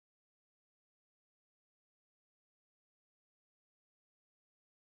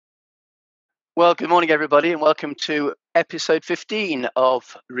Well, good morning, everybody, and welcome to episode 15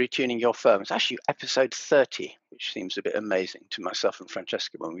 of Retuning Your Firm. It's actually episode 30, which seems a bit amazing to myself and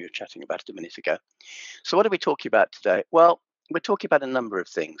Francesca when we were chatting about it a minute ago. So, what are we talking about today? Well, we're talking about a number of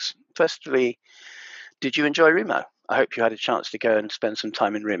things. Firstly, did you enjoy Remo? I hope you had a chance to go and spend some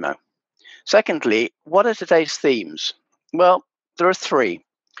time in Remo. Secondly, what are today's themes? Well, there are three.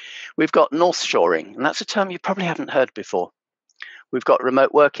 We've got North Shoring, and that's a term you probably haven't heard before. We've got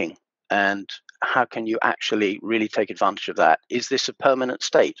remote working, and how can you actually really take advantage of that? Is this a permanent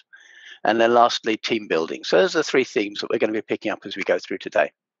state? And then lastly, team building. So those are the three themes that we're going to be picking up as we go through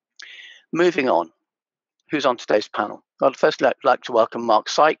today. Moving on, who's on today's panel? Well, firstly, I'd like to welcome Mark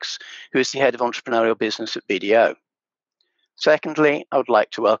Sykes, who is the head of entrepreneurial business at BDO. Secondly, I would like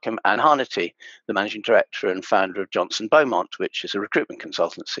to welcome Anne Harnetty, the managing director and founder of Johnson Beaumont, which is a recruitment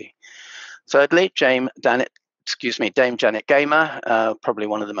consultancy. Thirdly, Dame Janet Gaymer, probably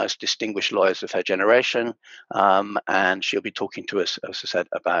one of the most distinguished lawyers of her generation, and she'll be talking to us, as I said,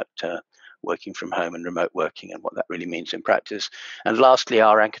 about working from home and remote working and what that really means in practice. And lastly,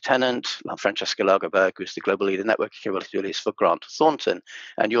 our anchor tenant, Francesca Lagerberg, who's the global leader network capabilities for Grant Thornton,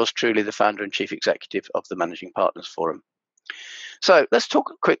 and yours truly, the founder and chief executive of the Managing Partners Forum. So let's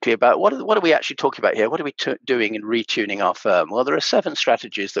talk quickly about what are we actually talking about here? What are we doing in retuning our firm? Well, there are 7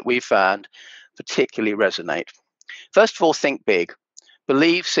 strategies that we found particularly resonate. First of all, think big.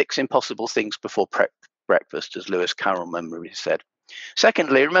 Believe 6 impossible things before breakfast, as Lewis Carroll memory said.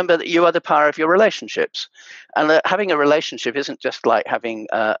 Secondly, remember that you are the power of your relationships. And that having a relationship isn't just like having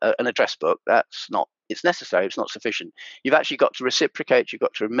an address book. It's necessary, it's not sufficient. You've actually got to reciprocate, you've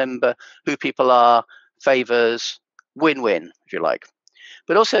got to remember who people are, favors, win-win, if you like.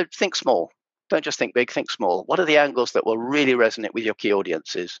 But also think small. Don't just think big, think small. What are the angles that will really resonate with your key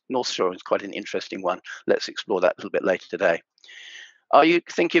audiences? North Shore is quite an interesting one. Let's explore that a little bit later today. Are you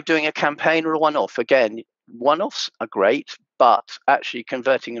thinking of doing a campaign or a one-off? Again, one-offs are great, but actually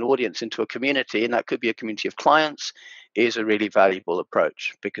converting an audience into a community, and that could be a community of clients, is a really valuable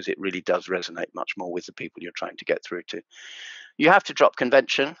approach because it really does resonate much more with the people you're trying to get through to. You have to drop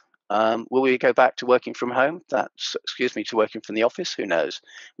convention. Will we go back to working from home? To working from the office? Who knows?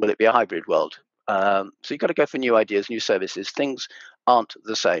 Will it be a hybrid world? So you've got to go for new ideas, new services. Things aren't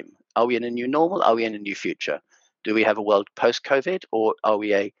the same. Are we in a new normal? Are we in a new future? Do we have a world post-COVID, or are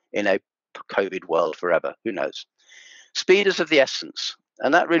we in a COVID world forever? Who knows? Speed is of the essence.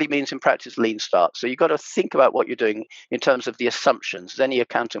 And that really means in practice lean start. So you've got to think about what you're doing in terms of the assumptions. Any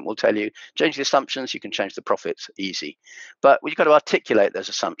accountant will tell you, change the assumptions, you can change the profits, easy. But you've got to articulate those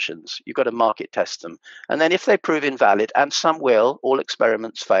assumptions. You've got to market test them. And then if they prove invalid, and some will, all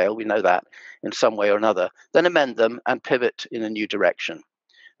experiments fail, we know that in some way or another, then amend them and pivot in a new direction.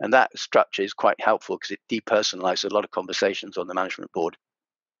 And that structure is quite helpful because it depersonalizes a lot of conversations on the management board.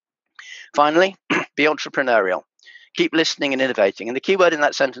 Finally, be entrepreneurial. Keep listening and innovating. And the key word in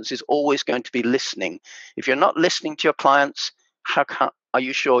that sentence is always going to be listening. If you're not listening to your clients, are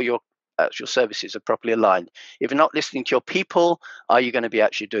you sure your services are properly aligned? If you're not listening to your people, are you going to be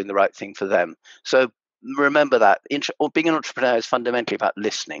actually doing the right thing for them? So remember that being an entrepreneur is fundamentally about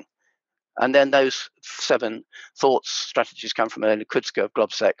listening. And then those 7 strategies come from Elena Kudska of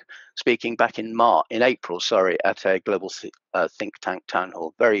Globsec, speaking back in April, at a global think tank town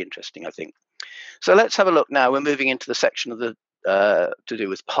hall. Very interesting, I think. So let's have a look now. We're moving into the section of the to do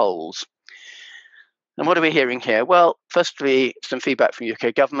with polls. And what are we hearing here? Well, firstly, some feedback from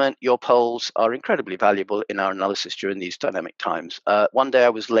UK government. Your polls are incredibly valuable in our analysis during these dynamic times. One day I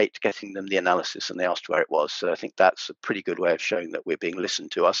was late getting them the analysis and they asked where it was. So I think that's a pretty good way of showing that we're being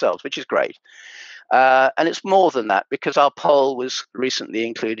listened to ourselves, which is great. And it's more than that because our poll was recently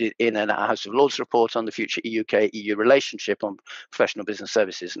included in a House of Lords report on the future UK-EU relationship on professional business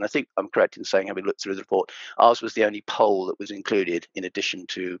services. And I think I'm correct in saying, having looked through the report, ours was the only poll that was included in addition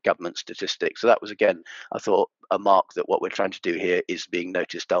to government statistics. So that was, again, I thought, a mark that what we're trying to do here is being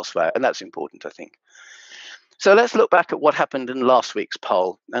noticed elsewhere. And that's important, I think. So let's look back at what happened in last week's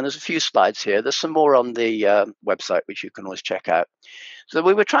poll. And there's a few slides here. There's some more on the website, which you can always check out. So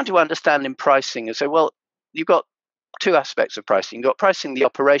we were trying to understand in pricing and say, well, you've got 2 aspects of pricing. You've got pricing the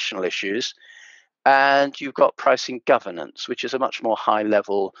operational issues, and you've got pricing governance, which is a much more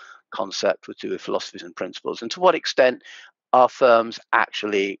high-level concept with philosophies and principles. And to what extent are firms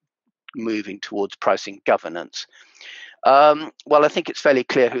actually moving towards pricing governance? Well, I think it's fairly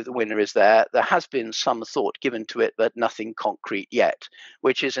clear who the winner is there. There has been some thought given to it, but nothing concrete yet,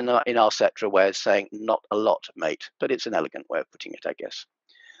 which is in our sector a way of saying not a lot, mate, but it's an elegant way of putting it, I guess.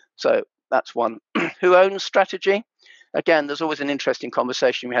 So that's one. Who owns strategy? Again, there's always an interesting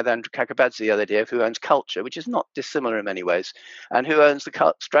conversation. We had Andrew Kakabadze the other day of who owns culture, which is not dissimilar in many ways. And who owns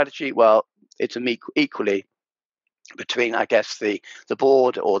the strategy? Well, it's equally between, I guess, the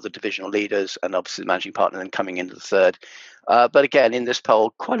board or the divisional leaders and obviously the managing partner, then coming into the third. But again, in this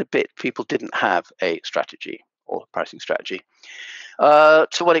poll, quite a bit people didn't have a strategy or pricing strategy. To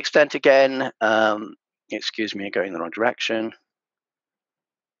what extent, again, excuse me, going in the wrong direction.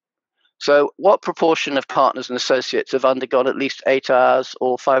 So what proportion of partners and associates have undergone at least 8 hours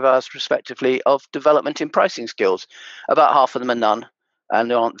or 5 hours, respectively, of development in pricing skills? About half of them are none. And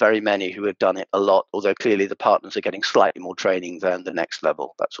there aren't very many who have done it a lot, although clearly the partners are getting slightly more training than the next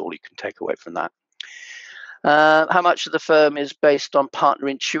level. That's all you can take away from that. How much of the firm is based on partner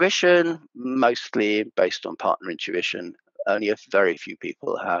intuition? Mostly based on partner intuition. Only a very few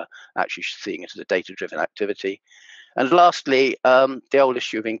people are actually seeing it as a data-driven activity. And lastly, the whole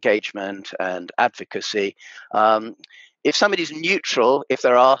issue of engagement and advocacy. If somebody's neutral, if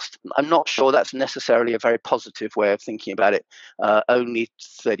they're asked, I'm not sure that's necessarily a very positive way of thinking about it. Only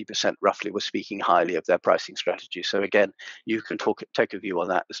 30% roughly were speaking highly of their pricing strategy. So again, you can take a view on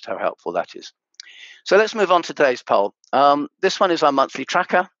that as to how helpful that is. So let's move on to today's poll. This one is our monthly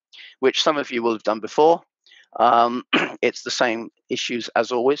tracker, which some of you will have done before. It's the same issues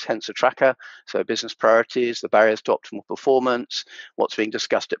as always, hence a tracker. So business priorities, the barriers to optimal performance, what's being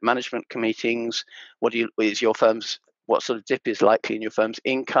discussed at management meetings, what sort of dip is likely in your firm's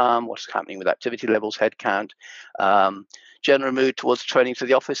income, what's happening with activity levels, headcount, general mood towards returning to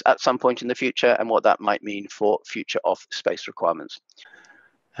the office at some point in the future, and what that might mean for future office space requirements.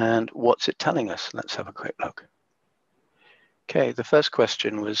 And what's it telling us? Let's have a quick look. Okay, the first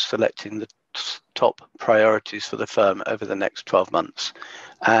question was selecting the top priorities for the firm over the next 12 months.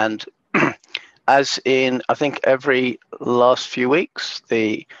 And as in, I think, every last few weeks,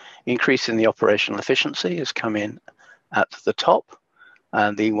 the increase in the operational efficiency has come in at the top.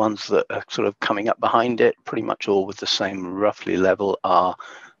 And the ones that are sort of coming up behind it, pretty much all with the same roughly level, are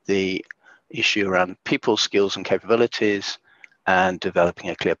the issue around people, skills and capabilities, and developing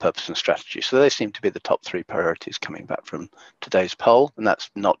a clear purpose and strategy. So they seem to be the top 3 priorities coming back from today's poll, and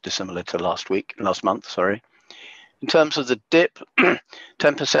that's not dissimilar to last month. In terms of the dip,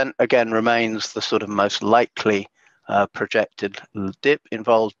 10% again remains the sort of most likely projected dip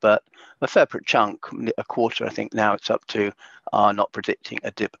involved, but a fair chunk, a quarter, I think now it's up to, are not predicting a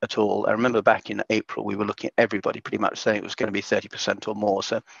dip at all. I remember back in April, we were looking at everybody pretty much saying it was going to be 30% or more.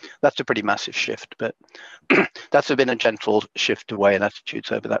 So that's a pretty massive shift, but that's been a gentle shift away in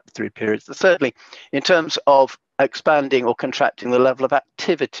attitudes over that 3 periods. Thirdly, in terms of expanding or contracting the level of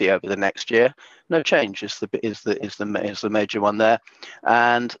activity over the next year, no change is the major one there.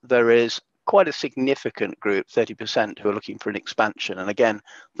 And there is quite a significant group, 30%, who are looking for an expansion. And again,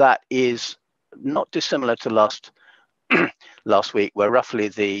 that is not dissimilar to last week, where roughly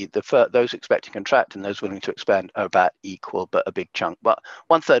those expecting to contract and those willing to expand are about equal, but a big chunk. But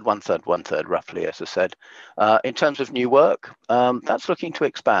one third, roughly, as I said. In terms of new work, that's looking to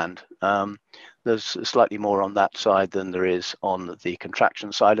expand. There's slightly more on that side than there is on the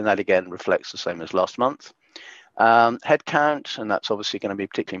contraction side, and that again reflects the same as last month. Headcount, and that's obviously going to be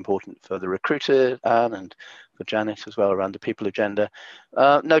particularly important for the recruiter and for Janet as well around the people agenda.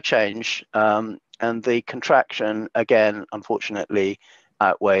 No change. And the contraction, again, unfortunately,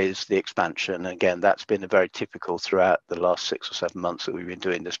 outweighs the expansion. Again, that's been very typical throughout the last 6 or 7 months that we've been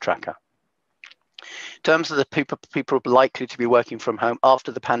doing this tracker. In terms of the people likely to be working from home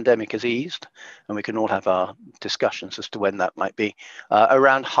after the pandemic has eased, and we can all have our discussions as to when that might be,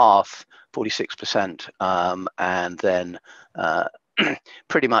 around half, 46%, and then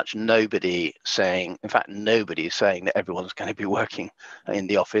pretty much nobody saying that everyone's going to be working in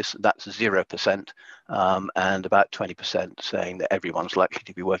the office. That's 0%, and about 20% saying that everyone's likely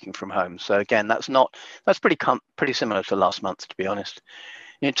to be working from home. So again, that's pretty similar to last month, to be honest.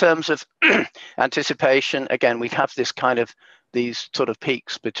 In terms of anticipation, again, we have these sort of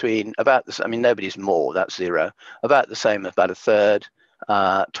peaks between about this. I mean, nobody's more, that's 0. About the same, about a third,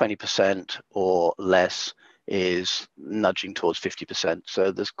 20% or less is nudging towards 50%.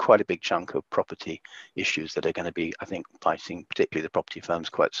 So there's quite a big chunk of property issues that are going to be, I think, fighting particularly the property firms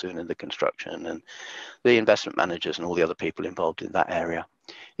quite soon in the construction and the investment managers and all the other people involved in that area.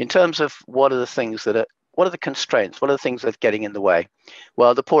 In terms of what are the constraints? What are the things that are getting in the way?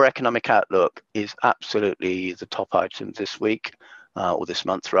 Well, the poor economic outlook is absolutely the top item this week, or this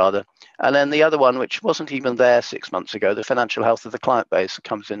month rather. And then the other one, which wasn't even there 6 months ago, the financial health of the client base,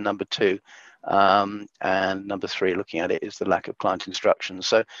 comes in number 2. And number 3, looking at it, is the lack of client instructions.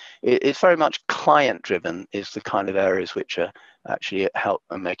 So it's very much client driven is the kind of areas which are actually help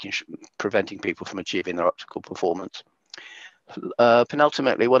and preventing people from achieving their optimal performance.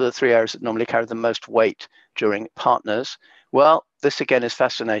 Penultimately, what are the 3 areas that normally carry the most weight during partners? Well, this again is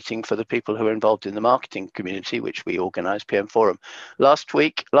fascinating for the people who are involved in the marketing community, which we organise, PM Forum. Last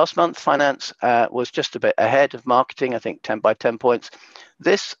month, finance was just a bit ahead of marketing, I think 10 by 10 points.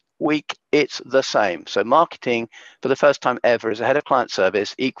 This week, it's the same. So marketing, for the first time ever, is ahead of client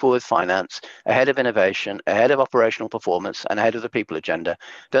service, equal with finance, ahead of innovation, ahead of operational performance, and ahead of the people agenda.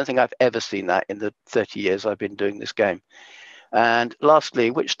 Don't think I've ever seen that in the 30 years I've been doing this game. And lastly,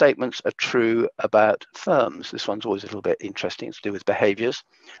 which statements are true about firms? This one's always a little bit interesting. It's to do with behaviors.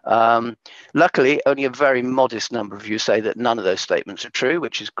 Luckily, only a very modest number of you say that none of those statements are true,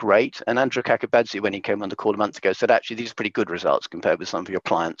 which is great. And Andrew Kakabadze, when he came on the call a month ago, said, actually, these are pretty good results compared with some of your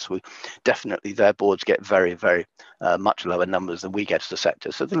clients who definitely their boards get very, very much lower numbers than we get as a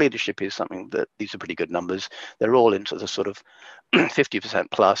sector. So the leadership is something that these are pretty good numbers. They're all into the sort of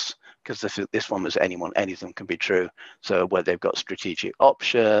 50% plus, because this one was anything can be true. So where they've got strategic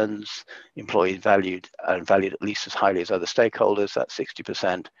options, employees valued at least as highly as other stakeholders, that's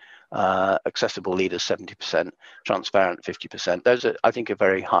 60%, accessible leaders 70%, transparent 50%. Those are, I think, are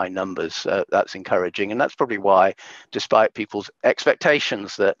very high numbers. That's encouraging, and that's probably why, despite people's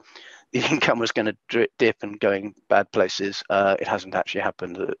expectations that the income was going to dip and going bad places, it hasn't actually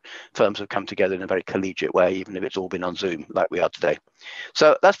happened. Firms have come together in a very collegiate way, even if it's all been on Zoom like we are today.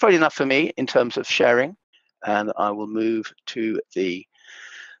 So that's probably enough for me in terms of sharing. And I will move to the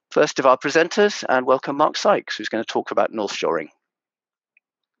first of our presenters and welcome Mark Sykes, who's going to talk about North Shoring.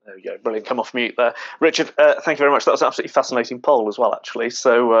 There we go, brilliant. Come off mute there. Richard, thank you very much. That was an absolutely fascinating poll as well, actually,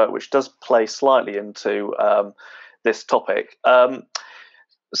 so which does play slightly into this topic.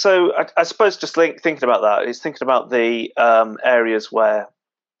 So I suppose just thinking about that is thinking about the areas where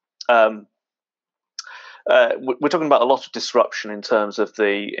we're talking about a lot of disruption in terms of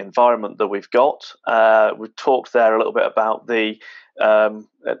the environment that we've got. We've talked there a little bit about the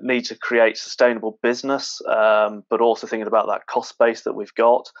need to create sustainable business, but also thinking about that cost base that we've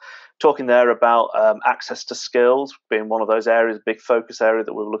got. Talking there about access to skills being one of those areas, a big focus area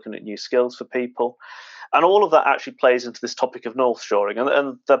that we're looking at new skills for people. And all of that actually plays into this topic of North Shoring.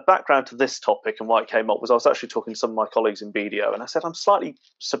 And the background to this topic and why it came up was I was actually talking to some of my colleagues in BDO, and I said I'm slightly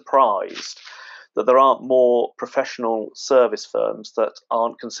surprised that there aren't more professional service firms that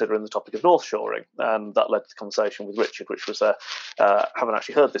aren't considering the topic of North Shoring. And that led to the conversation with Richard, which was, haven't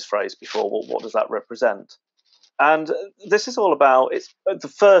actually heard this phrase before. What does that represent? And this is all about, it's the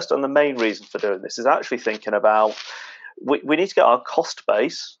first and the main reason for doing this is actually thinking about we need to get our cost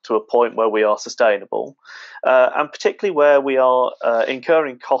base to a point where we are sustainable, and particularly where we are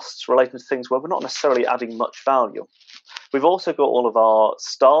incurring costs relating to things where we're not necessarily adding much value. We've also got all of our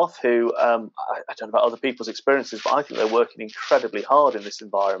staff who, I don't know about other people's experiences, but I think they're working incredibly hard in this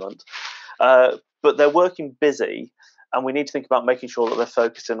environment. But they're working busy, and we need to think about making sure that they're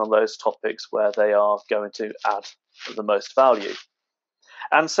focusing on those topics where they are going to add the most value.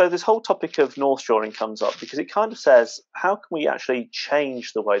 And so this whole topic of North Shoring comes up because it kind of says, how can we actually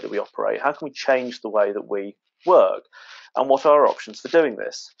change the way that we operate? How can we change the way that we work? And what are our options for doing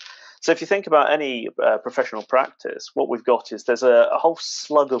this? So if you think about any professional practice, what we've got is there's a whole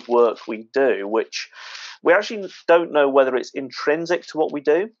slug of work we do, which we actually don't know whether it's intrinsic to what we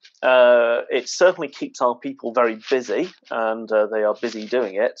do. It certainly keeps our people very busy, and they are busy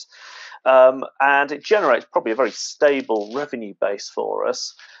doing it. And it generates probably a very stable revenue base for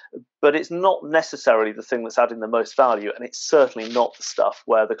us, but it's not necessarily the thing that's adding the most value, and it's certainly not the stuff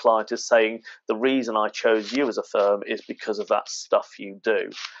where the client is saying, the reason I chose you as a firm is because of that stuff you do.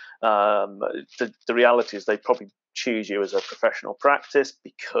 The reality is they probably choose you as a professional practice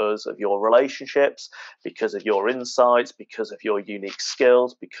because of your relationships, because of your insights, because of your unique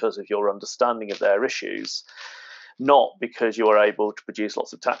skills, because of your understanding of their issues. Not because you are able to produce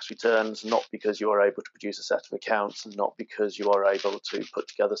lots of tax returns, not because you are able to produce a set of accounts, and not because you are able to put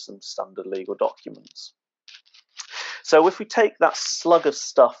together some standard legal documents. So if we take that slug of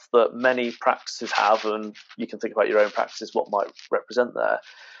stuff that many practices have, and you can think about your own practices, what might represent there,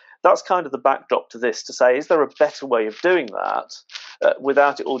 that's kind of the backdrop to this, to say, is there a better way of doing that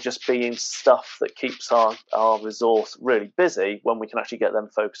without it all just being stuff that keeps our resource really busy when we can actually get them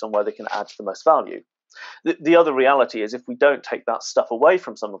focused on where they can add the most value? The other reality is if we don't take that stuff away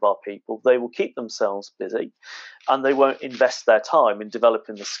from some of our people, they will keep themselves busy and they won't invest their time in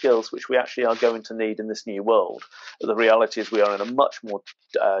developing the skills which we actually are going to need in this new world. The reality is we are in a much more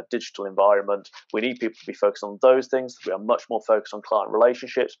digital environment. We need people to be focused on those things. We are much more focused on client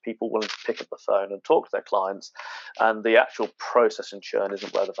relationships, people willing to pick up the phone and talk to their clients, and the actual process and churn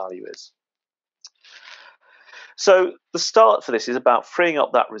isn't where the value is. So the start for this is about freeing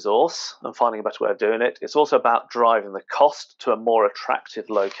up that resource and finding a better way of doing it. It's also about driving the cost to a more attractive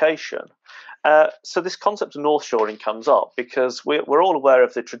location. So this concept of north shoring comes up because we're all aware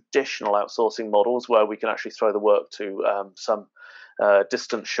of the traditional outsourcing models where we can actually throw the work to some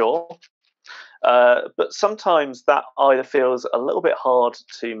distant shore. But sometimes that either feels a little bit hard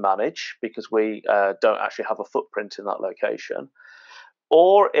to manage because we don't actually have a footprint in that location,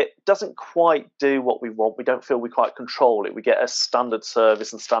 or it doesn't quite do what we want. We don't feel we quite control it. We get a standard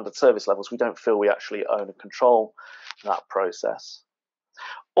service and standard service levels. We don't feel we actually own and control that process.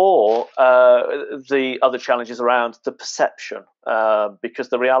 Or the other challenges around the perception, because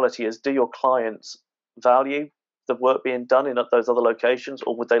the reality is, do your clients value the work being done in those other locations,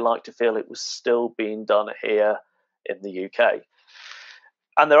 or would they like to feel it was still being done here in the UK?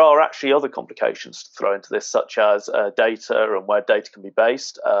 And there are actually other complications to throw into this, such as data and where data can be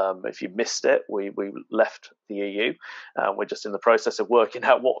based. If you missed it, we left the EU. We're just in the process of working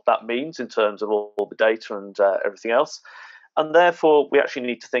out what that means in terms of all the data and everything else. And therefore, we actually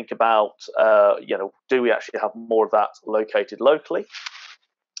need to think about, do we actually have more of that located locally?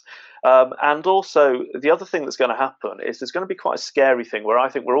 And also, the other thing that's going to happen is there's going to be quite a scary thing where I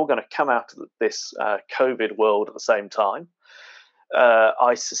think we're all going to come out of this COVID world at the same time.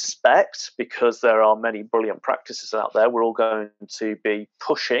 I suspect, because there are many brilliant practices out there, we're all going to be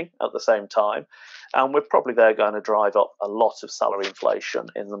pushing at the same time. And we're probably there going to drive up a lot of salary inflation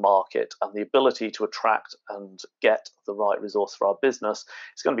in the market, and the ability to attract and get the right resource for our business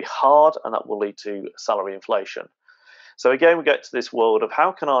is going to be hard, and that will lead to salary inflation. So again, we get to this world of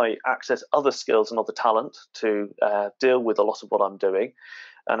how can I access other skills and other talent to deal with a lot of what I'm doing,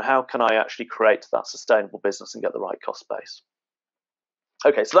 and how can I actually create that sustainable business and get the right cost base.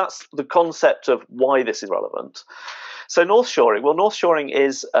 Okay, so that's the concept of why this is relevant. So north shoring, well, north shoring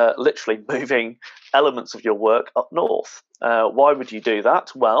is literally moving elements of your work up north. Why would you do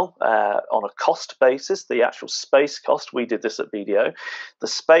that? Well, on a cost basis, the actual space cost, we did this at BDO, the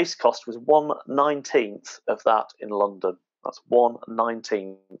space cost was 1/19 of that in London. That's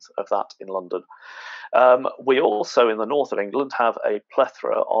 1/19 of that in London. We also, in the north of England, have a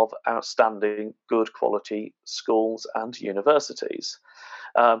plethora of outstanding, good quality schools and universities.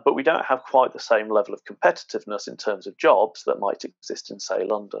 But we don't have quite the same level of competitiveness in terms of jobs that might exist in, say,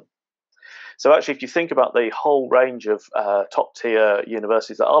 London. So actually, if you think about the whole range of top-tier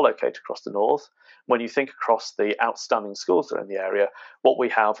universities that are located across the north, when you think across the outstanding schools that are in the area, what we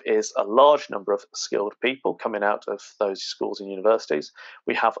have is a large number of skilled people coming out of those schools and universities.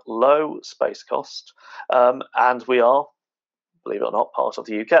 We have low space cost, and we are, believe it or not, part of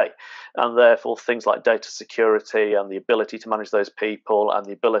the UK. And therefore, things like data security and the ability to manage those people and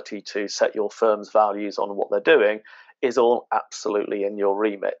the ability to set your firm's values on what they're doing is all absolutely in your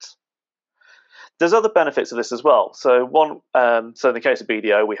remit. There's other benefits of this as well. So so in the case of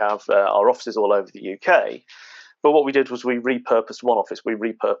BDO, we have our offices all over the UK. But what we did was we repurposed one office. We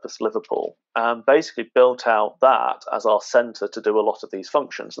repurposed Liverpool and basically built out that as our centre to do a lot of these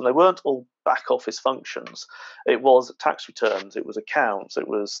functions. And they weren't all back office functions. It was tax returns, it was accounts, it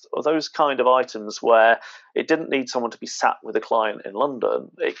was those kind of items where it didn't need someone to be sat with a client in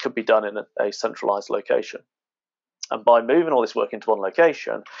London. It could be done in a centralised location. And by moving all this work into one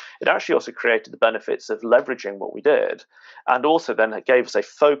location, it actually also created the benefits of leveraging what we did, and also then it gave us a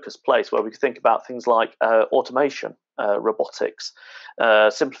focused place where we could think about things like automation, robotics,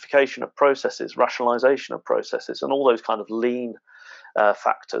 simplification of processes, rationalization of processes, and all those kind of lean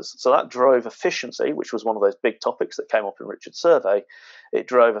factors. So that drove efficiency, which was one of those big topics that came up in Richard's survey. It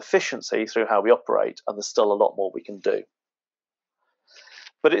drove efficiency through how we operate, and there's still a lot more we can do.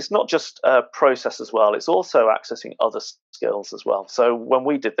 But it's not just process as well, it's also accessing other skills as well. So when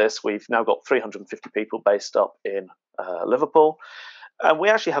we did this, we've now got 350 people based up in Liverpool. And we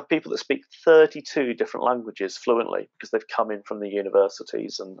actually have people that speak 32 different languages fluently because they've come in from the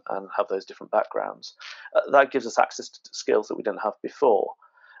universities and have those different backgrounds. That gives us access to skills that we didn't have before.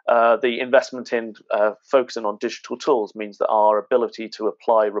 The investment in focusing on digital tools means that our ability to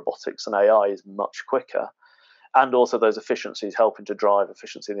apply robotics and AI is much quicker. And also those efficiencies helping to drive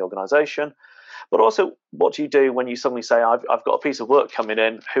efficiency in the organisation. But also, what do you do when you suddenly say, I've got a piece of work coming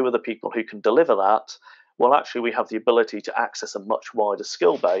in, who are the people who can deliver that? Well, actually, we have the ability to access a much wider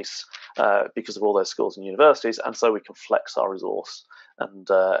skill base because of all those schools and universities, and so we can flex our resource and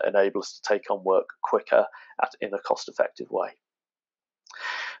enable us to take on work quicker in a cost-effective way.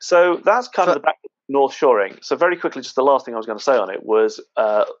 So that's kind of the back north shoring. So very quickly, just the last thing I was going to say on it was,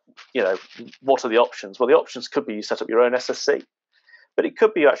 what are the options? Well, the options could be you set up your own SSC, but it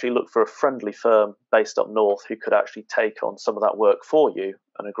could be you actually look for a friendly firm based up north who could actually take on some of that work for you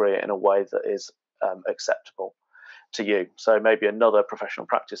and agree it in a way that is acceptable. to you. So maybe another professional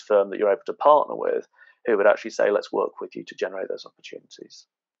practice firm that you're able to partner with who would actually say, let's work with you to generate those opportunities.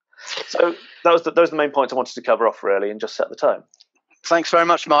 So those are the main points I wanted to cover off, really, and just set the tone. Thanks very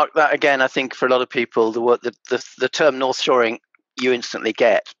much, Mark. That, again, I think for a lot of people, the term North Shoring you instantly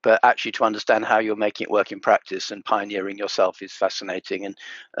get, but actually to understand how you're making it work in practice and pioneering yourself is fascinating. And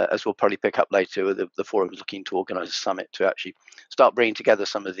as we'll probably pick up later, the forum is looking to organise a summit to actually start bringing together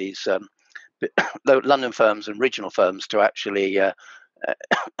some of these London firms and regional firms to actually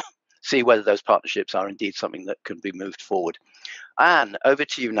see whether those partnerships are indeed something that can be moved forward. Anne, over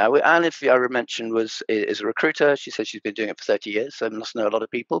to you now. Anne, if I mentioned, is a recruiter. She says she's been doing it for 30 years, so must know a lot of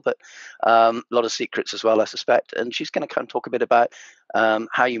people, but a lot of secrets as well, I suspect. And she's going to come talk a bit about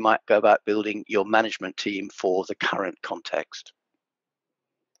how you might go about building your management team for the current context.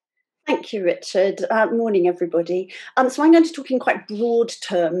 Thank you, Richard. Morning, everybody. So I'm going to talk in quite broad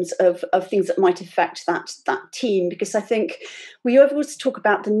terms of things that might affect that team, because I think we always talk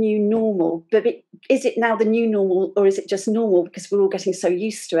about the new normal, but is it now the new normal, or is it just normal because we're all getting so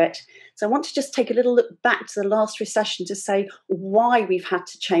used to it? So I want to just take a little look back to the last recession to say why we've had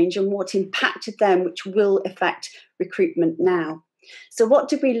to change and what impacted them, which will affect recruitment now. So what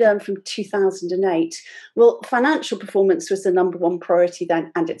did we learn from 2008? Well, financial performance was the number one priority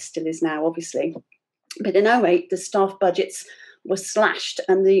then, and it still is now, obviously. But in 2008, the staff budgets were slashed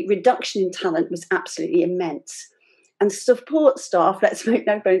and the reduction in talent was absolutely immense. And support staff, let's make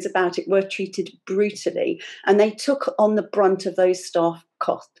no bones about it, were treated brutally, and they took on the brunt of those staff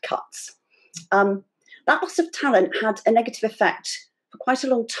cost cuts. That loss of talent had a negative effect for quite a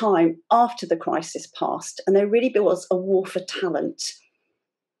long time after the crisis passed, and there really was a war for talent.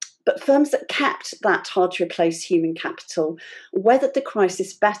 But firms that kept that hard to replace human capital weathered the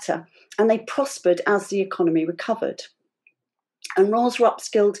crisis better, and they prospered as the economy recovered. And roles were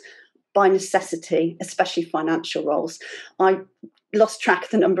upskilled by necessity, especially financial roles. I lost track of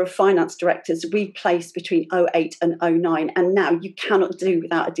the number of finance directors we placed between 2008 and 2009, and now you cannot do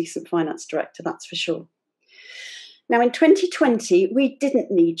without a decent finance director, that's for sure. Now, in 2020, we didn't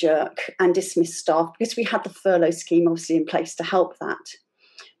knee-jerk and dismiss staff because we had the furlough scheme obviously in place to help that.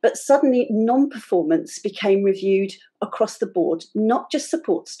 But suddenly, non-performance became reviewed across the board, not just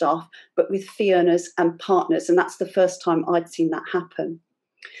support staff, but with fee earners and partners. And that's the first time I'd seen that happen.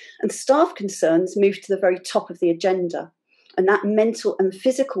 And staff concerns moved to the very top of the agenda. And that mental and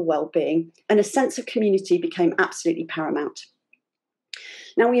physical well-being and a sense of community became absolutely paramount.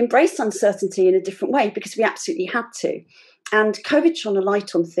 Now, we embraced uncertainty in a different way because we absolutely had to. And COVID shone a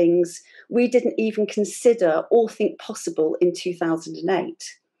light on things we didn't even consider or think possible in 2008.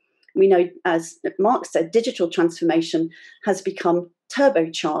 We know, as Mark said, digital transformation has become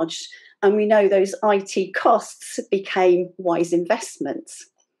turbocharged, and we know those IT costs became wise investments.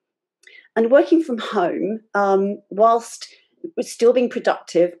 And working from home, whilst still being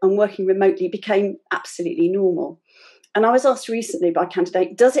productive and working remotely, became absolutely normal. And I was asked recently by a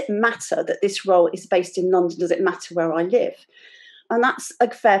candidate, does it matter that this role is based in London? Does it matter where I live? And that's a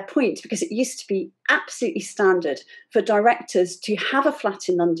fair point, because it used to be absolutely standard for directors to have a flat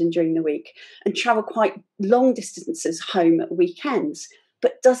in London during the week and travel quite long distances home at weekends.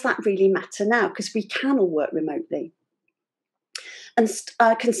 But does that really matter now? Because we can all work remotely. And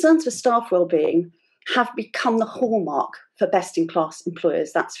concerns for staff wellbeing have become the hallmark for best-in-class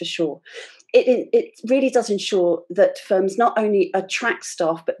employers, that's for sure. It really does ensure that firms not only attract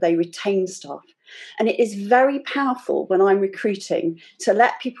staff, but they retain staff. And it is very powerful when I'm recruiting to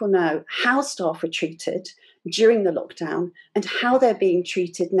let people know how staff were treated during the lockdown and how they're being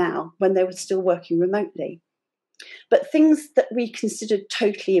treated now when they were still working remotely. But things that we considered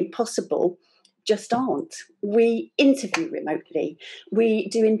totally impossible just aren't. We interview remotely, we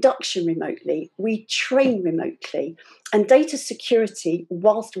do induction remotely, we train remotely, and data security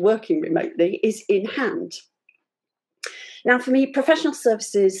whilst working remotely is in hand. Now, for me, professional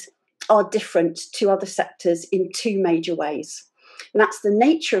services are different to other sectors in two major ways. And that's the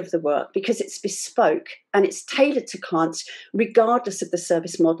nature of the work, because it's bespoke and it's tailored to clients regardless of the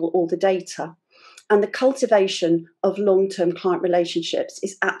service model or the data. And the cultivation of long-term client relationships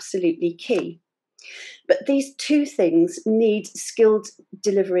is absolutely key. But these two things need skilled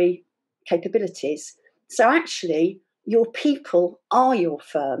delivery capabilities. So actually, your people are your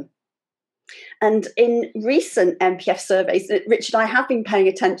firm. And in recent MPF surveys, Richard, I have been paying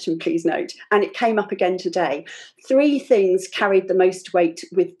attention, please note, and it came up again today. 3 things carried the most weight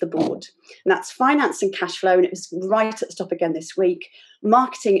with the board. And that's finance and cash flow, and it was right at the top again this week.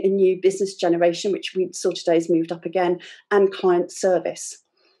 Marketing and new business generation, which we saw today has moved up again, and client service.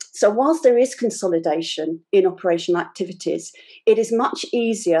 So whilst there is consolidation in operational activities, it is much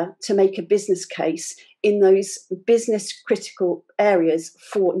easier to make a business case in those business critical areas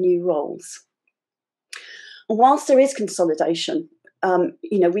for new roles. And whilst there is consolidation,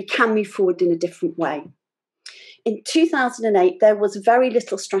 we can move forward in a different way. In 2008, there was very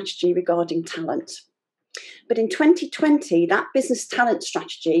little strategy regarding talent. But in 2020, that business talent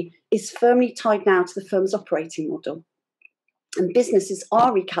strategy is firmly tied now to the firm's operating model. And businesses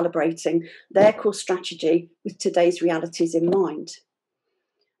are recalibrating their core strategy with today's realities in mind.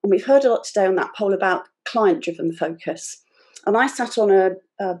 And we've heard a lot today on that poll about client-driven focus. And I sat on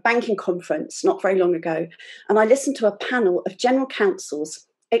a banking conference not very long ago, and I listened to a panel of general counsels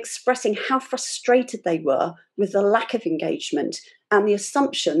expressing how frustrated they were with the lack of engagement and the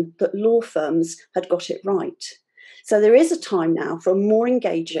assumption that law firms had got it right. So there is a time now for a more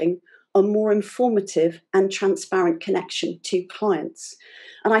engaging, a more informative and transparent connection to clients.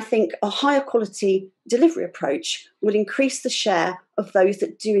 And I think a higher quality delivery approach will increase the share of those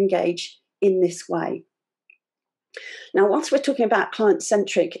that do engage in this way. Now, whilst we're talking about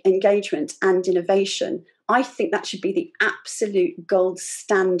client-centric engagement and innovation, I think that should be the absolute gold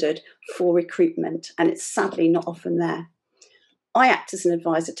standard for recruitment, and it's sadly not often there. I act as an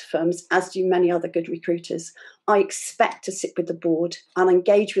advisor to firms, as do many other good recruiters. I expect to sit with the board and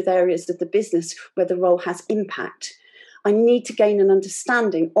engage with areas of the business where the role has impact. I need to gain an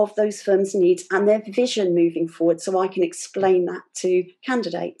understanding of those firms' needs and their vision moving forward so I can explain that to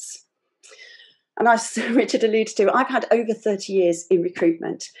candidates. And as Richard alluded to, I've had over 30 years in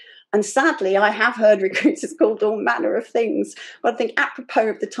recruitment. And sadly, I have heard recruiters called all manner of things. But I think apropos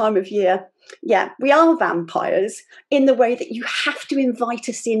of the time of year, we are vampires in the way that you have to invite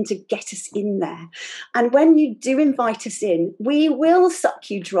us in to get us in there. And when you do invite us in, we will suck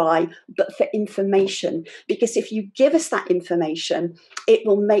you dry, but for information. Because if you give us that information, it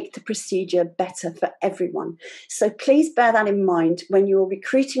will make the procedure better for everyone. So please bear that in mind when you're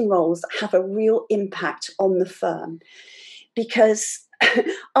recruiting roles that have a real impact on the firm. Because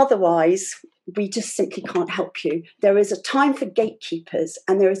otherwise, we just simply can't help you. There is a time for gatekeepers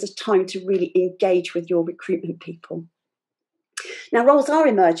and there is a time to really engage with your recruitment people. Now, roles are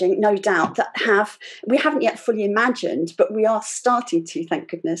emerging, no doubt, that we haven't yet fully imagined, but we are starting to, thank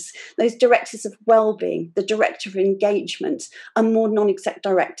goodness. Those directors of wellbeing, the director of engagement, and more non-exec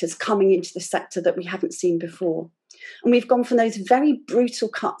directors coming into the sector that we haven't seen before. And we've gone from those very brutal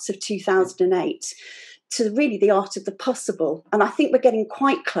cuts of 2008 to really the art of the possible. And I think we're getting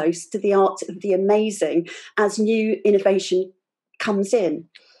quite close to the art of the amazing as new innovation comes in.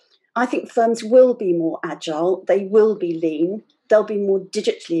 I think firms will be more agile, they will be lean, they'll be more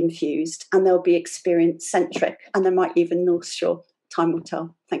digitally infused, and they'll be experience-centric, and they might even North Shore. Time will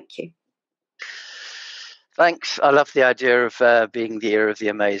tell. Thank you. Thanks. I love the idea of being the year of the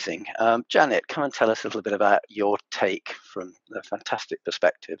amazing. Janet, come and tell us a little bit about your take from the fantastic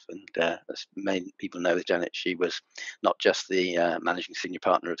perspective. And as many people know with Janet, she was not just the managing senior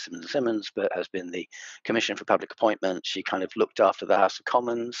partner of Simmons & Simmons, but has been the Commissioner for Public Appointments. She kind of looked after the House of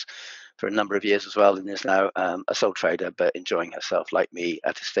Commons for a number of years as well, and is now a sole trader, but enjoying herself like me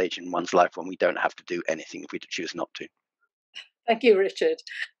at a stage in one's life when we don't have to do anything if we choose not to. Thank you, Richard.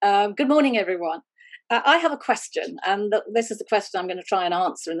 Good morning, everyone. I have a question, and this is the question I'm going to try and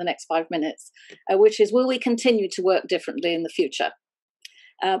answer in the next 5 minutes, which is, will we continue to work differently in the future?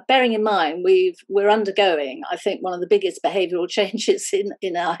 Bearing in mind, we're undergoing, I think, one of the biggest behavioural changes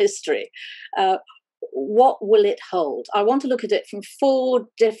in our history. What will it hold? I want to look at it from 4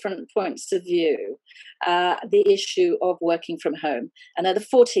 different points of view, the issue of working from home. And they're the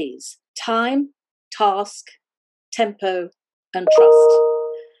 4 T's: time, task, tempo, and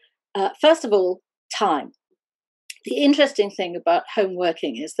trust. First of all, time. The interesting thing about home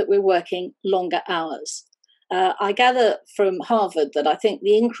working is that we're working longer hours. I gather from Harvard that I think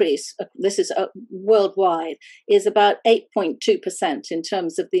the increase, this is worldwide, is about 8.2% in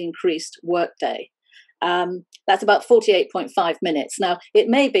terms of the increased workday. That's about 48.5 minutes. Now, it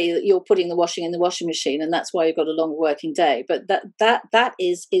may be that you're putting the washing in the washing machine, and that's why you've got a longer working day. But that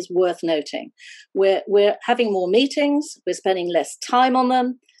is worth noting. We're having more meetings. We're spending less time on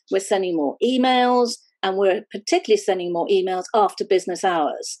them. We're sending more emails, and we're particularly sending more emails after business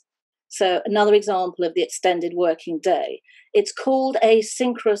hours. So another example of the extended working day. It's called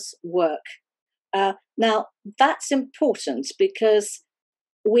asynchronous work. Now, that's important because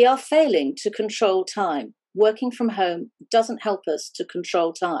we are failing to control time. Working from home doesn't help us to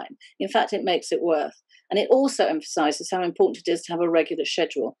control time. In fact, it makes it worse. And it also emphasises how important it is to have a regular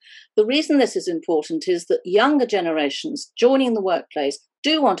schedule. The reason this is important is that younger generations joining the workplace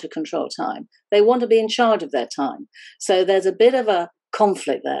do want to control time. They want to be in charge of their time. So there's a bit of a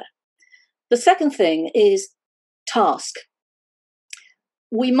conflict there. The second thing is task.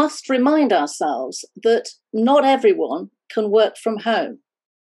 we must remind ourselves that not everyone can work from home.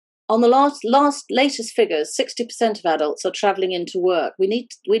 On the latest figures, 60% of adults are travelling into work. We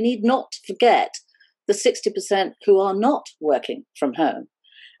need not to forget the 60% who are not working from home.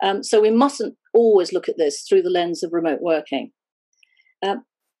 So we mustn't always look at this through the lens of remote working.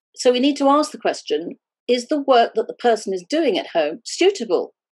 So we need to ask the question, is the work that the person is doing at home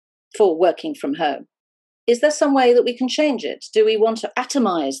suitable for working from home? Is there some way that we can change it? Do we want to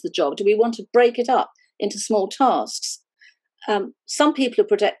atomize the job? Do we want to break it up into small tasks? Some people are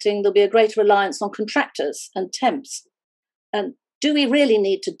predicting there'll be a greater reliance on contractors and temps. And do we really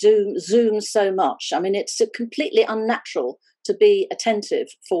need to do Zoom so much? I mean, it's completely unnatural to be attentive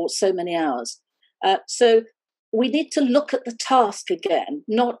for so many hours. So we need to look at the task again,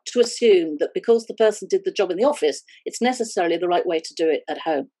 not to assume that because the person did the job in the office, it's necessarily the right way to do it at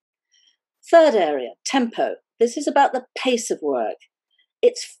home. Third area, tempo. This is about the pace of work.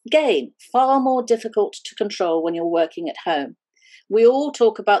 It's, again, far more difficult to control when you're working at home. We all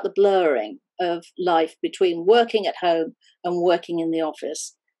talk about the blurring of life between working at home and working in the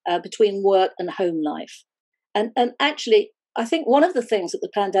office, between work and home life. And actually, I think one of the things that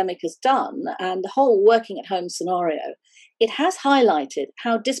the pandemic has done, and the whole working at home scenario, it has highlighted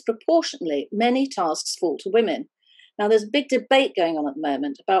how disproportionately many tasks fall to women. Now, there's a big debate going on at the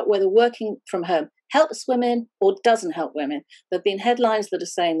moment about whether working from home helps women or doesn't help women. There have been headlines that are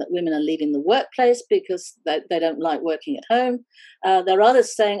saying that women are leaving the workplace because they don't like working at home. There are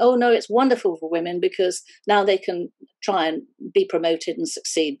others saying, oh, no, it's wonderful for women because now they can try and be promoted and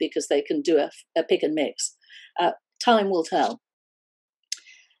succeed because they can do a pick and mix. Time will tell.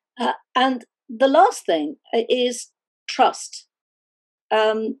 And the last thing is trust.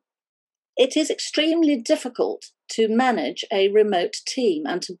 It is extremely difficult to manage a remote team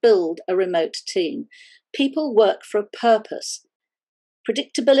and to build a remote team. People work for a purpose.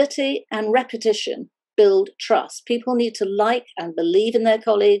 Predictability and repetition build trust. People need to like and believe in their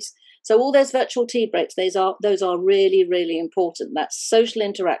colleagues. So all those virtual tea breaks, those are really, really important. That's social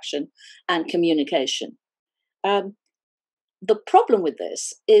interaction and communication. The problem with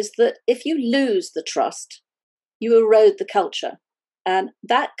this is that if you lose the trust, you erode the culture. And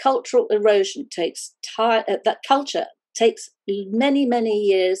that cultural erosion takes time. That culture takes many, many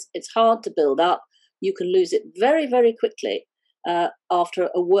years. It's hard to build up. You can lose it very, very quickly after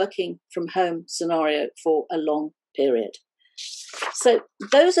a working from home scenario for a long period. So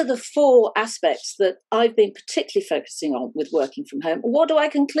those are the four aspects that I've been particularly focusing on with working from home. What do I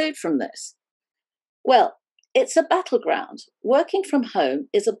conclude from this? Well, it's a battleground. Working from home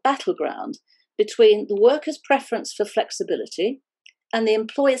is a battleground between the worker's preference for flexibility and the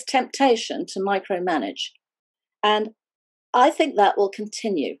employer's temptation to micromanage. And I think that will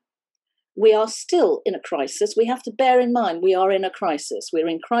continue. We are still in a crisis. We have to bear in mind we are in a crisis. We're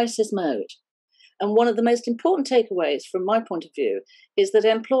in crisis mode. And one of the most important takeaways from my point of view is that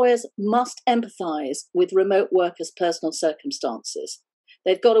employers must empathise with remote workers' personal circumstances.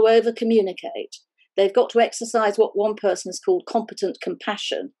 They've got to over-communicate. They've got to exercise what one person has called competent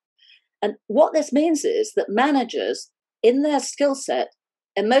compassion. And what this means is that managers, in their skill set,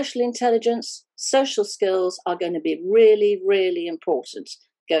 emotional intelligence, social skills are going to be really, really important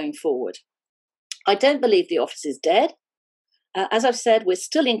going forward. I don't believe the office is dead. As I've said, we're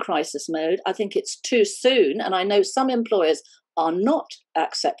still in crisis mode. I think it's too soon, and I know some employers are not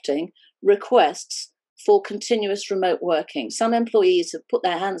accepting requests for continuous remote working. Some employees have put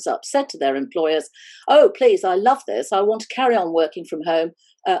their hands up, said to their employers, oh, please, I love this. I want to carry on working from home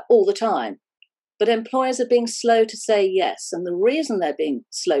all the time. But employers are being slow to say yes. And the reason they're being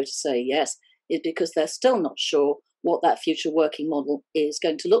slow to say yes is because they're still not sure what that future working model is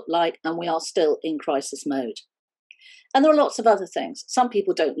going to look like. And we are still in crisis mode. And there are lots of other things. Some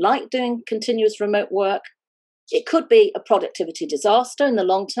people don't like doing continuous remote work. It could be a productivity disaster in the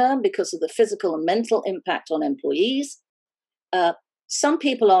long term because of the physical and mental impact on employees. Some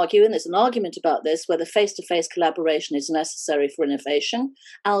people argue, and there's an argument about this, whether face-to-face collaboration is necessary for innovation.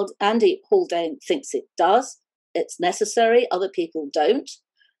 Andy Haldane thinks it does. It's necessary. Other people don't.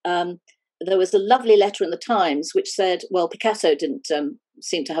 There was a lovely letter in the Times which said, well, Picasso didn't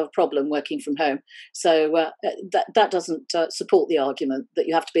seem to have a problem working from home. So that doesn't support the argument that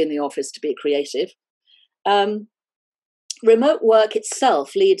you have to be in the office to be creative. Remote work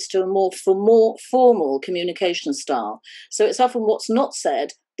itself leads to a more formal communication style. So it's often what's not said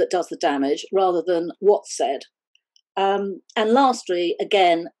that does the damage rather than what's said. And lastly,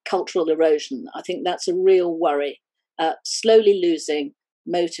 again, cultural erosion. I think that's a real worry. Slowly losing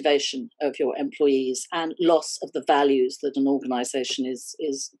motivation of your employees and loss of the values that an organisation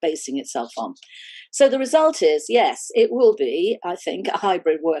is basing itself on. So the result is, yes, it will be, I think, a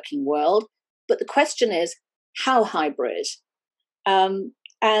hybrid working world. But the question is, how hybrid?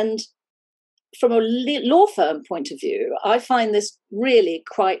 And from a law firm point of view, I find this really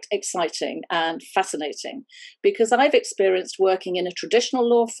quite exciting and fascinating, because I've experienced working in a traditional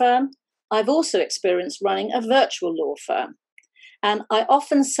law firm. I've also experienced running a virtual law firm. And I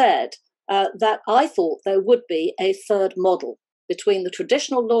often said that I thought there would be a third model between the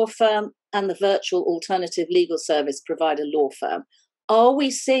traditional law firm and the virtual alternative legal service provider law firm. Are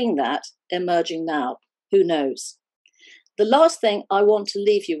we seeing that emerging now? Who knows? The last thing I want to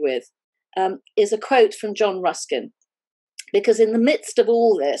leave you with is a quote from John Ruskin, because in the midst of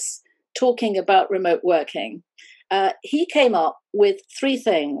all this, talking about remote working, he came up with 3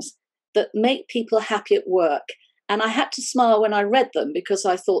 things that make people happy at work. And I had to smile when I read them, because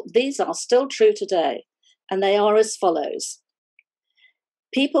I thought these are still true today. And they are as follows.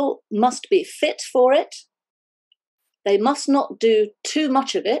 People must be fit for it. They must not do too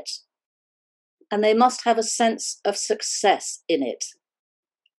much of it. And they must have a sense of success in it.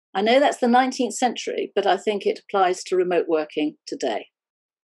 I know that's the 19th century, but I think it applies to remote working today.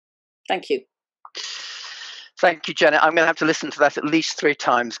 Thank you. Thank you, Janet. I'm going to have to listen to that at least 3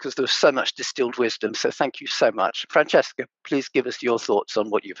 times, because there was so much distilled wisdom. So thank you so much. Francesca, please give us your thoughts on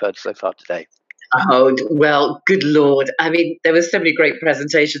what you've heard so far today. Oh, well, good Lord. I mean, there were so many great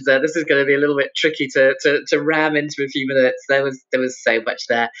presentations there. This is going to be a little bit tricky to ram into a few minutes. There was so much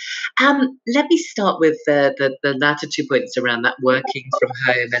there. Let me start with the latter 2 points around that working from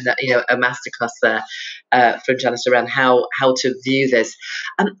home, and that, a masterclass there from Janice around how to view this.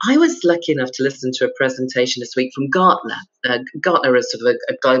 I was lucky enough to listen to a presentation this week from Gartner. Gartner is sort of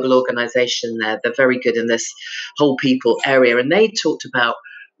a global organization there. They're very good in this whole people area, and they talked about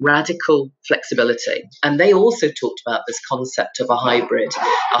radical flexibility. And they also talked about this concept of a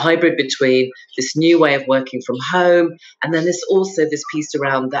hybrid between this new way of working from home, and then there's also this piece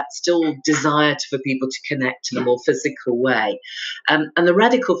around that still desire for people to connect in a more physical way. And the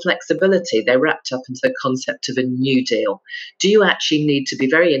radical flexibility, they wrapped up into the concept of a new deal. Do you actually need to be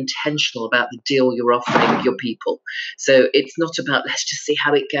very intentional about the deal you're offering your people? So it's not about let's just see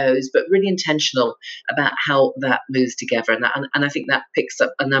how it goes, but really intentional about how that moves together. And I think that picks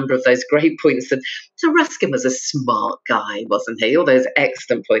up a number of those great points. And so Ruskin was a smart guy, wasn't he? All those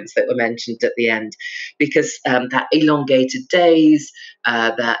excellent points that were mentioned at the end, because that elongated days,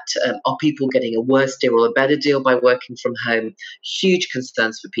 that are people getting a worse deal or a better deal by working from home? Huge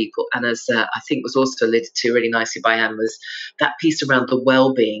concerns for people. And as I think was also alluded to really nicely by Anne, was that piece around the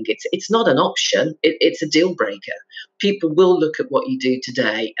well-being. It's not an option, it's a deal breaker. People will look at what you do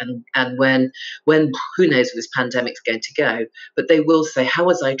today, and when who knows where this pandemic's going to go, but they will say, how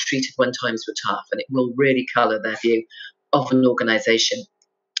was I treated when times were tough? And it will really colour their view of an organisation.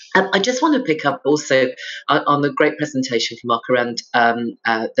 I just want to pick up also on the great presentation from Mark around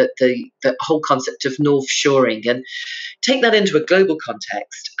the whole concept of North Shoring, and take that into a global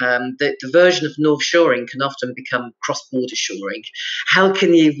context. The version of North Shoring can often become cross-border shoring. How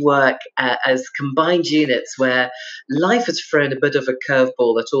can you work as combined units where life has thrown a bit of a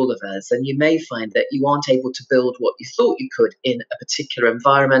curveball at all of us, and you may find that you aren't able to build what you thought you could in a particular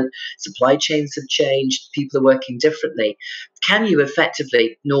environment? Supply chains have changed, people are working differently. Can you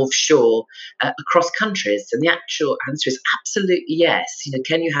effectively North Shore across countries? And the actual answer is absolutely yes.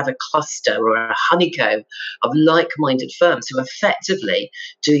 Can you have a cluster or a honeycomb of like-minded firms who are effectively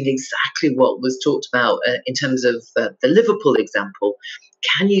doing exactly what was talked about in terms of the Liverpool example?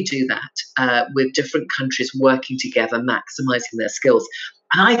 Can you do that with different countries working together, maximising their skills?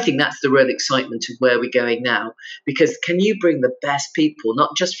 And I think that's the real excitement of where we're going now, because can you bring the best people,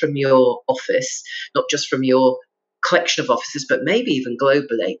 not just from your office, not just from your collection of offices, but maybe even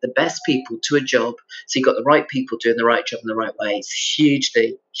globally, the best people to a job, so you've got the right people doing the right job in the right way? It's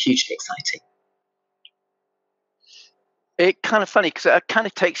hugely, hugely exciting. It's kind of funny, because it kind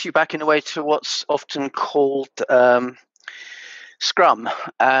of takes you back in a way to what's often called Scrum,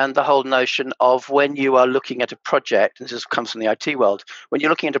 and the whole notion of when you are looking at a project, and this comes from the IT world, when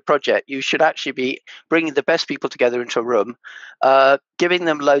you're looking at a project, you should actually be bringing the best people together into a room, giving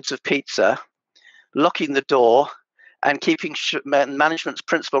them loads of pizza, locking the door, and keeping management's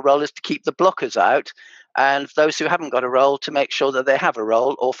principal role is to keep the blockers out, and those who haven't got a role to make sure that they have a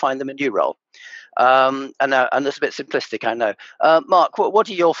role or find them a new role. And it's a bit simplistic, I know. Mark, what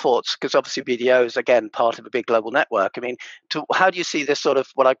are your thoughts? Because obviously BDO is, again, part of a big global network. I mean, how do you see this sort of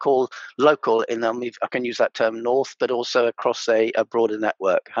what I call local, I can use that term, north, but also across a broader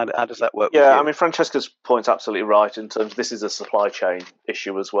network? How does that work with you? I mean, Francesca's point's absolutely right in terms of this is a supply chain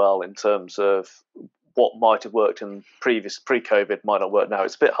issue as well, in terms of what might have worked in pre-COVID might not work now.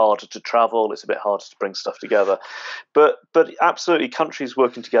 It's a bit harder to travel. It's a bit harder to bring stuff together. But absolutely, countries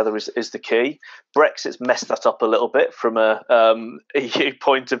working together is the key. Brexit's messed that up a little bit from a EU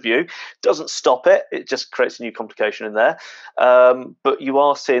point of view. Doesn't stop it. It just creates a new complication in there. But you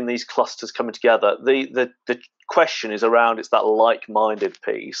are seeing these clusters coming together. The question is around it's that like-minded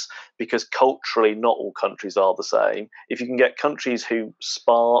piece, because culturally not all countries are the same. If you can get countries who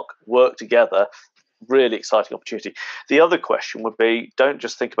spark, work together, really exciting opportunity. The other question would be, don't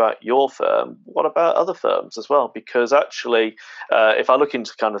just think about your firm, what about other firms as well? Because actually, if I look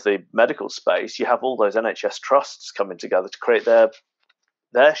into kind of the medical space, you have all those NHS trusts coming together to create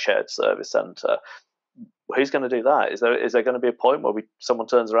their shared service centre. Who's going to do that? Is there going to be a point where someone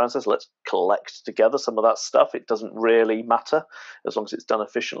turns around and says, let's collect together some of that stuff? It doesn't really matter as long as it's done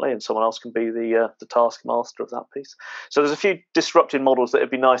efficiently, and someone else can be the taskmaster of that piece. So there's a few disruptive models that it'd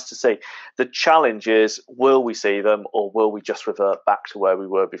be nice to see. The challenge is, will we see them, or will we just revert back to where we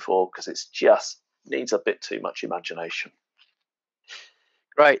were before? Because it's just needs a bit too much imagination.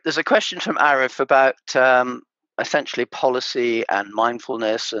 Right. There's a question from Arif about essentially policy and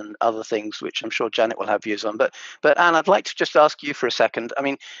mindfulness and other things, which I'm sure Janet will have views on. But Anne, I'd like to just ask you for a second. I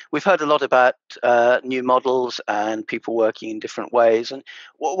mean, we've heard a lot about new models and people working in different ways. And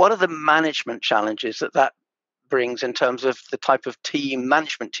what are the management challenges that brings in terms of the type of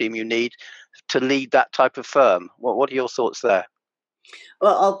management team you need to lead that type of firm? What are your thoughts there?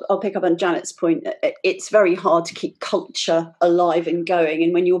 Well, I'll pick up on Janet's point. It's very hard to keep culture alive and going.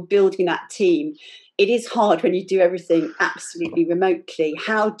 And when you're building that team, it is hard when you do everything absolutely remotely.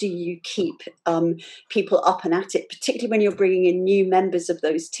 How do you keep people up and at it, particularly when you're bringing in new members of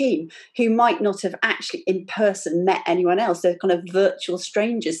those team who might not have actually in person met anyone else? They're kind of virtual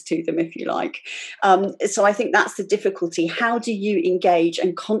strangers to them, if you like. So I think that's the difficulty. How do you engage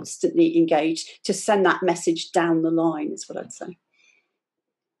and constantly engage to send that message down the line is what I'd say.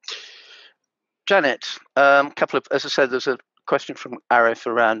 Janet, as I said, there's a question from Arif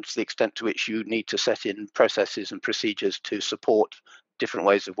around the extent to which you need to set in processes and procedures to support different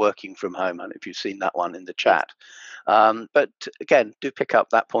ways of working from home. I don't know if you've seen that one in the chat. But again, do pick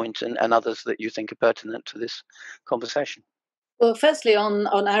up that point and others that you think are pertinent to this conversation. Well, firstly, on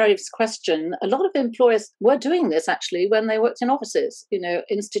Arif's question, a lot of employers were doing this actually when they worked in offices,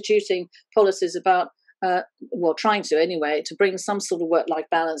 instituting policies about trying to anyway, to bring some sort of work-life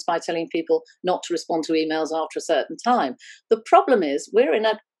balance by telling people not to respond to emails after a certain time. The problem is we're in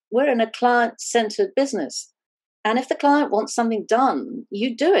a client-centered business, and if the client wants something done,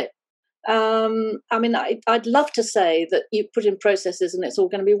 you do it. I mean, I'd love to say that you put in processes and it's all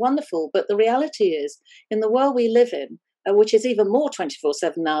going to be wonderful, but the reality is, in the world we live in, which is even more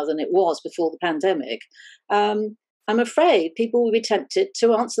 24/7 now than it was before the pandemic, I'm afraid people will be tempted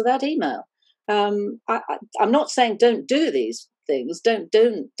to answer that email. I'm not saying don't do these things. Don't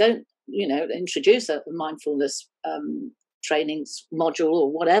introduce a mindfulness trainings module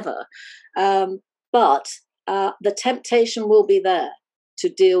or whatever. But the temptation will be there to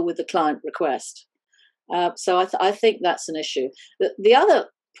deal with the client request. So I think that's an issue. The other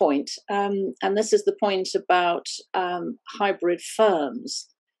point, and this is the point about hybrid firms,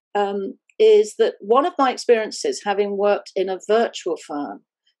 is that one of my experiences, having worked in a virtual firm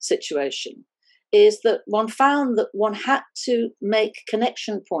situation, is that one found that one had to make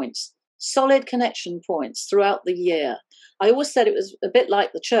solid connection points throughout the year. I always said it was a bit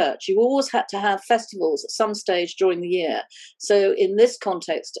like the church. You always had to have festivals at some stage during the year. So in this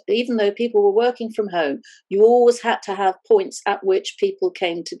context, even though people were working from home, you always had to have points at which people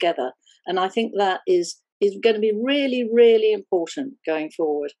came together. And I think that is going to be really, really important going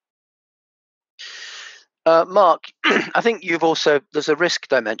forward. Mark, I think there's a risk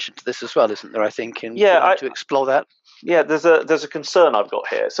dimension to this as well, isn't there? I think, to explore that. Yeah, there's a concern I've got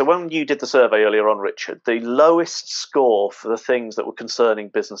here. So when you did the survey earlier on, Richard, the lowest score for the things that were concerning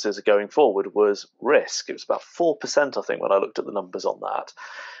businesses going forward was risk. It was about 4%, I think, when I looked at the numbers on that.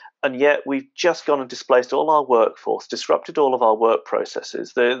 And yet we've just gone and displaced all our workforce, disrupted all of our work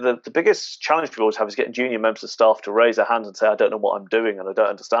processes. The biggest challenge we always have is getting junior members of staff to raise their hand and say, I don't know what I'm doing and I don't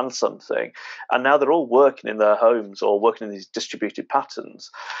understand something. And now they're all working in their homes or working in these distributed patterns.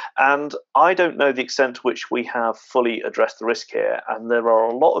 And I don't know the extent to which we have fully addressed the risk here. And there are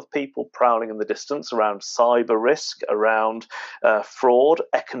a lot of people prowling in the distance around cyber risk, around fraud.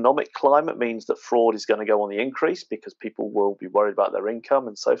 Economic climate means that fraud is going to go on the increase because people will be worried about their income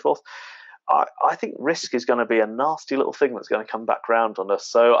and so forth. I think risk is going to be a nasty little thing that's going to come back round on us.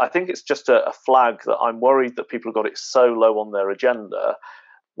 So I think it's just a flag that I'm worried that people have got it so low on their agenda,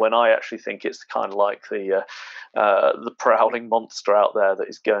 when I actually think it's kind of like the prowling monster out there that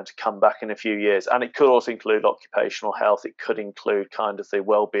is going to come back in a few years. And it could also include occupational health. It could include kind of the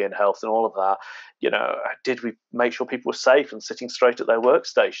well-being health and all of that. You know, did we make sure people were safe and sitting straight at their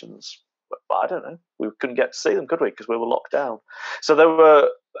workstations? I don't know. We couldn't get to see them, could we? Because we were locked down. So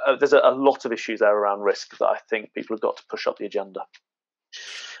there's a lot of issues there around risk that I think people have got to push up the agenda.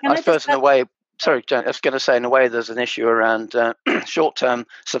 I suppose in a way, sorry, Jen, I was going to say in a way there's an issue around short-term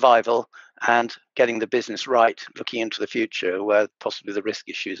survival and getting the business right, looking into the future, where possibly the risk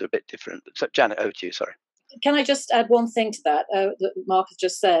issues are a bit different. So Janet, over to you, sorry. Can I just add one thing to that Mark has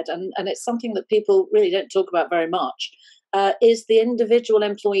just said, and it's something that people really don't talk about very much, is the individual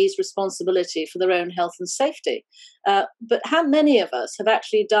employee's responsibility for their own health and safety. But how many of us have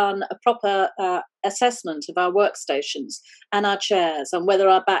actually done a proper assessment of our workstations and our chairs and whether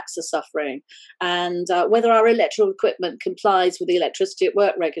our backs are suffering and whether our electrical equipment complies with the electricity at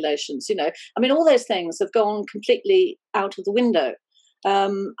work regulations? You know, I mean, all those things have gone completely out of the window. I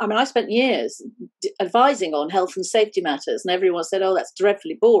mean, I spent years advising on health and safety matters, and everyone said, oh, that's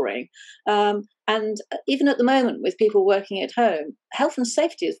dreadfully boring. And even at the moment, with people working at home, health and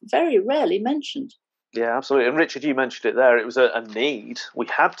safety is very rarely mentioned. Yeah, absolutely. And Richard, you mentioned it there. It was a need. We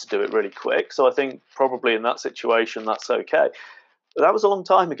had to do it really quick. So I think probably in that situation, that's okay. But that was a long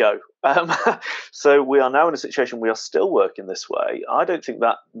time ago. So we are now in a situation we are still working this way. I don't think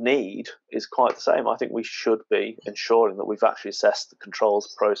that need is quite the same. I think we should be ensuring that we've actually assessed the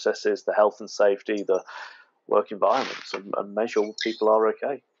controls, processes, the health and safety, the work environments, and make sure people are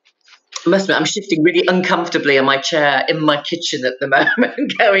okay. I must admit, I'm shifting really uncomfortably in my chair in my kitchen at the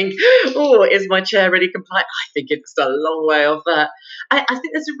moment, going, oh, is my chair really compliant? I think it's a long way off that. I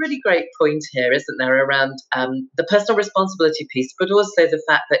think there's a really great point here, isn't there, around the personal responsibility piece, but also the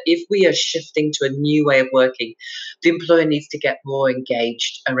fact that if we are shifting to a new way of working, the employer needs to get more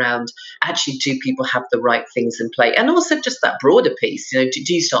engaged around, actually, do people have the right things in play? And also just that broader piece, you know,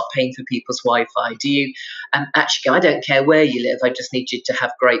 do you start paying for people's Wi-Fi? Do you actually go, I don't care where you live, I just need you to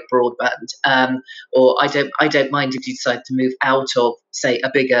have great broadband. Or I don't mind if you decide to move out of, say,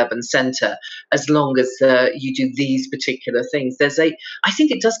 a big urban centre, as long as you do these particular things. I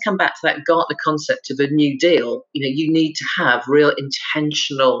think it does come back to that Gartner concept of a New Deal. You know, you need to have real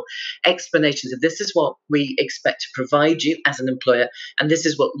intentional explanations of this is what we expect to provide you as an employer, and this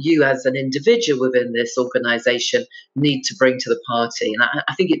is what you as an individual within this organisation need to bring to the party. And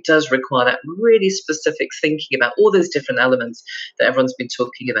I think it does require that really specific thinking about all those different elements that everyone's been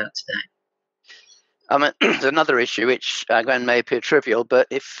talking about today. There's another issue which, again, may appear trivial, but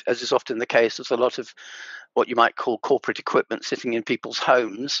if, as is often the case, there's a lot of what you might call corporate equipment sitting in people's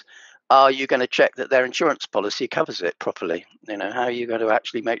homes, are you going to check that their insurance policy covers it properly? You know, how are you going to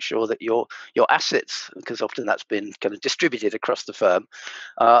actually make sure that your assets, because often that's been kind of distributed across the firm,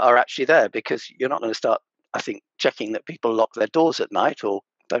 are actually there? Because you're not going to start, I think, checking that people lock their doors at night or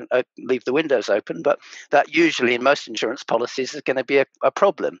don't leave the windows open, but that usually in most insurance policies is going to be a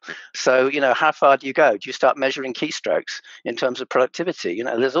problem. So, you know, how far do you go? Do you start measuring keystrokes in terms of productivity? You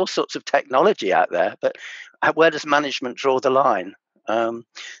know, there's all sorts of technology out there, but where does management draw the line?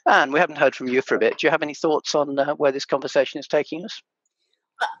 And we haven't heard from you for a bit. Do you have any thoughts on where this conversation is taking us?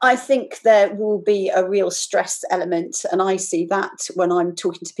 I think there will be a real stress element, and I see that when I'm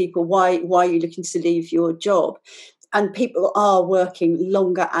talking to people, why are you looking to leave your job? And people are working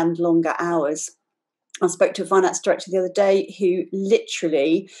longer and longer hours. I spoke to a finance director the other day who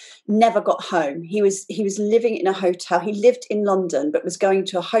literally never got home. He was living in a hotel. He lived in London, but was going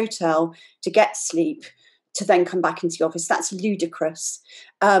to a hotel to get sleep, to then come back into the office. That's ludicrous.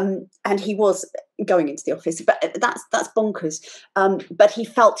 And he was going into the office, but that's bonkers. But he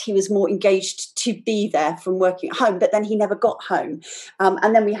felt he was more engaged to be there from working at home, but then he never got home.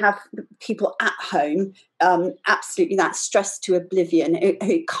 And then we have people at home, absolutely that stressed to oblivion,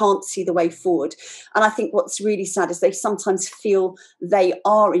 who can't see the way forward. And I think what's really sad is they sometimes feel they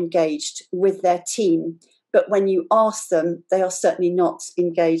are engaged with their team, but when you ask them, they are certainly not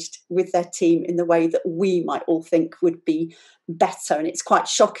engaged with their team in the way that we might all think would be better. And it's quite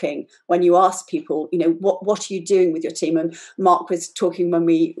shocking when you ask people, what are you doing with your team? And Mark was talking when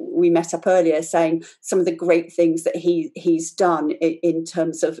we met up earlier, saying some of the great things that he's done in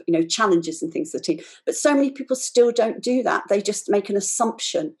terms of challenges and things for the team. But so many people still don't do that. They just make an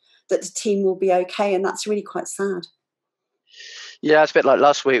assumption that the team will be okay, and that's really quite sad. Yeah, it's a bit like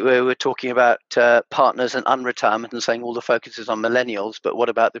last week where we were talking about partners and unretirement and saying all the focus is on millennials, but what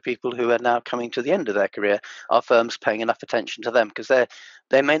about the people who are now coming to the end of their career? Are firms paying enough attention to them? Because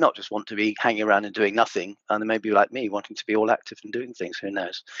they may not just want to be hanging around and doing nothing, and they may be like me, wanting to be all active and doing things. Who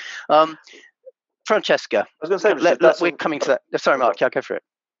knows? Francesca, I was going to say, we're coming to that. Sorry, Mark, yeah, go for it.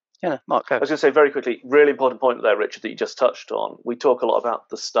 Yeah, Mark, go. I was going to say very quickly, really important point there, Richard, that you just touched on. We talk a lot about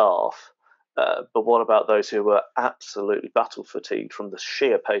the staff. But what about those who were absolutely battle fatigued from the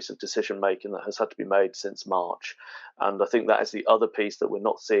sheer pace of decision making that has had to be made since March? And I think that is the other piece that we're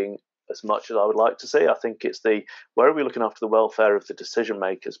not seeing as much as I would like to see. I think it's where are we looking after the welfare of the decision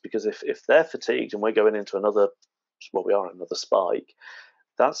makers? Because if they're fatigued and we're going into another spike,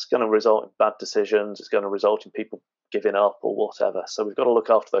 that's going to result in bad decisions. It's going to result in people giving up or whatever. So we've got to look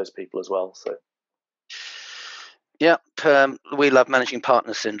after those people as well. So. Yeah, we love managing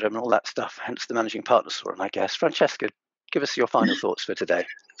partner syndrome and all that stuff, hence the managing partners forum, I guess. Francesca, give us your final thoughts for today.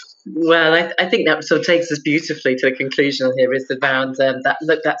 Well, I think that sort of takes us beautifully to the conclusion here, is around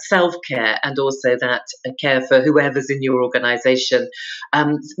that self-care and also that care for whoever's in your organisation.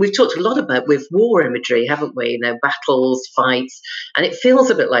 We've talked a lot about with war imagery, haven't we? Battles, fights, and it feels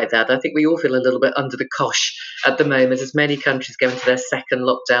a bit like that. I think we all feel a little bit under the cosh at the moment as many countries go into their second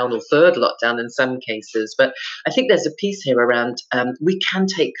lockdown or third lockdown in some cases. But I think there's a piece here around we can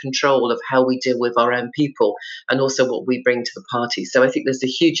take control of how we deal with our own people and also what we bring to the party. So I think there's a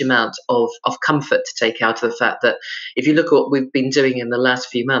huge amount of comfort to take out of the fact that if you look at what we've been doing in the last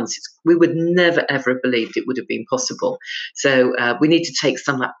few months, we would never ever have believed it would have been possible. So we need to take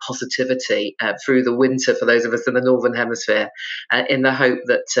some of that positivity through the winter for those of us in the Northern Hemisphere in the hope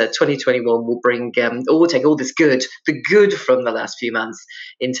that 2021 will bring will take all this good, the good from the last few months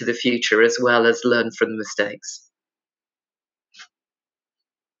into the future, as well as learn from the mistakes.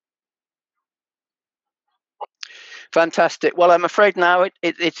 Fantastic. Well, I'm afraid now it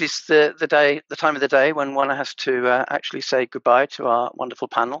is the time of the day when one has to actually say goodbye to our wonderful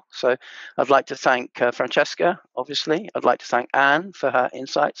panel. So I'd like to thank Francesca, obviously. I'd like to thank Anne for her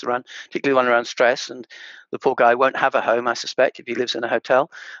insights particularly one around stress. And the poor guy won't have a home, I suspect, if he lives in a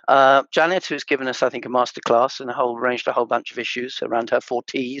hotel. Janet, who's given us, I think, a masterclass and arranged a whole bunch of issues around her 4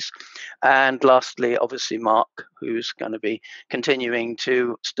 Ts. And lastly, obviously, Mark, who's going to be continuing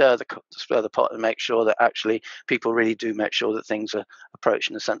to stir the pot and make sure that actually people really do make sure that things are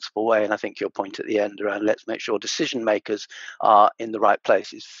approached in a sensible way. And I think your point at the end around let's make sure decision makers are in the right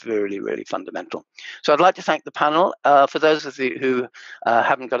place is really, really fundamental. So I'd like to thank the panel. For those of you who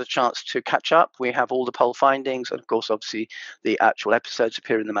haven't got a chance to catch up, we have all the poll findings, and of course, obviously, the actual episodes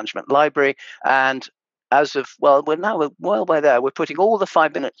appear in the management library. And as of, we're well by there. We're putting all the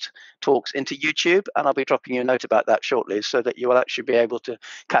 5-minute talks into YouTube, and I'll be dropping you a note about that shortly so that you will actually be able to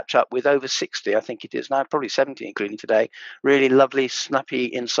catch up with over 60, I think it is now, probably 70, including today, really lovely, snappy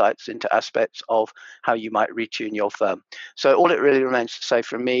insights into aspects of how you might retune your firm. So all it really remains to say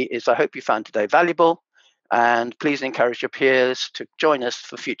from me is I hope you found today valuable. And please encourage your peers to join us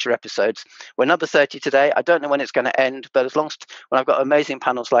for future episodes. We're number 30 today. I don't know when it's going to end, but when I've got amazing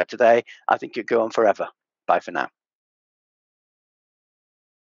panels like today, I think you'll go on forever. Bye for now.